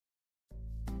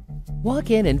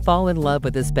Walk in and fall in love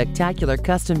with a spectacular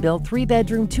custom-built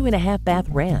 3-bedroom, 2.5-bath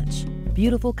ranch.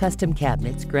 Beautiful custom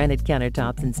cabinets, granite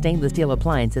countertops, and stainless steel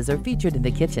appliances are featured in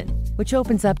the kitchen, which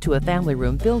opens up to a family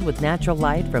room filled with natural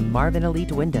light from Marvin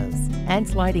Elite windows and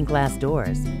sliding glass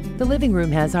doors. The living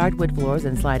room has hardwood floors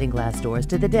and sliding glass doors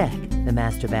to the deck. The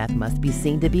master bath must be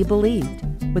seen to be believed,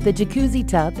 with a jacuzzi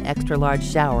tub, extra-large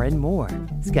shower, and more.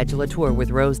 Schedule a tour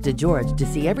with Rose DeGeorge to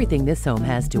see everything this home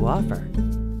has to offer.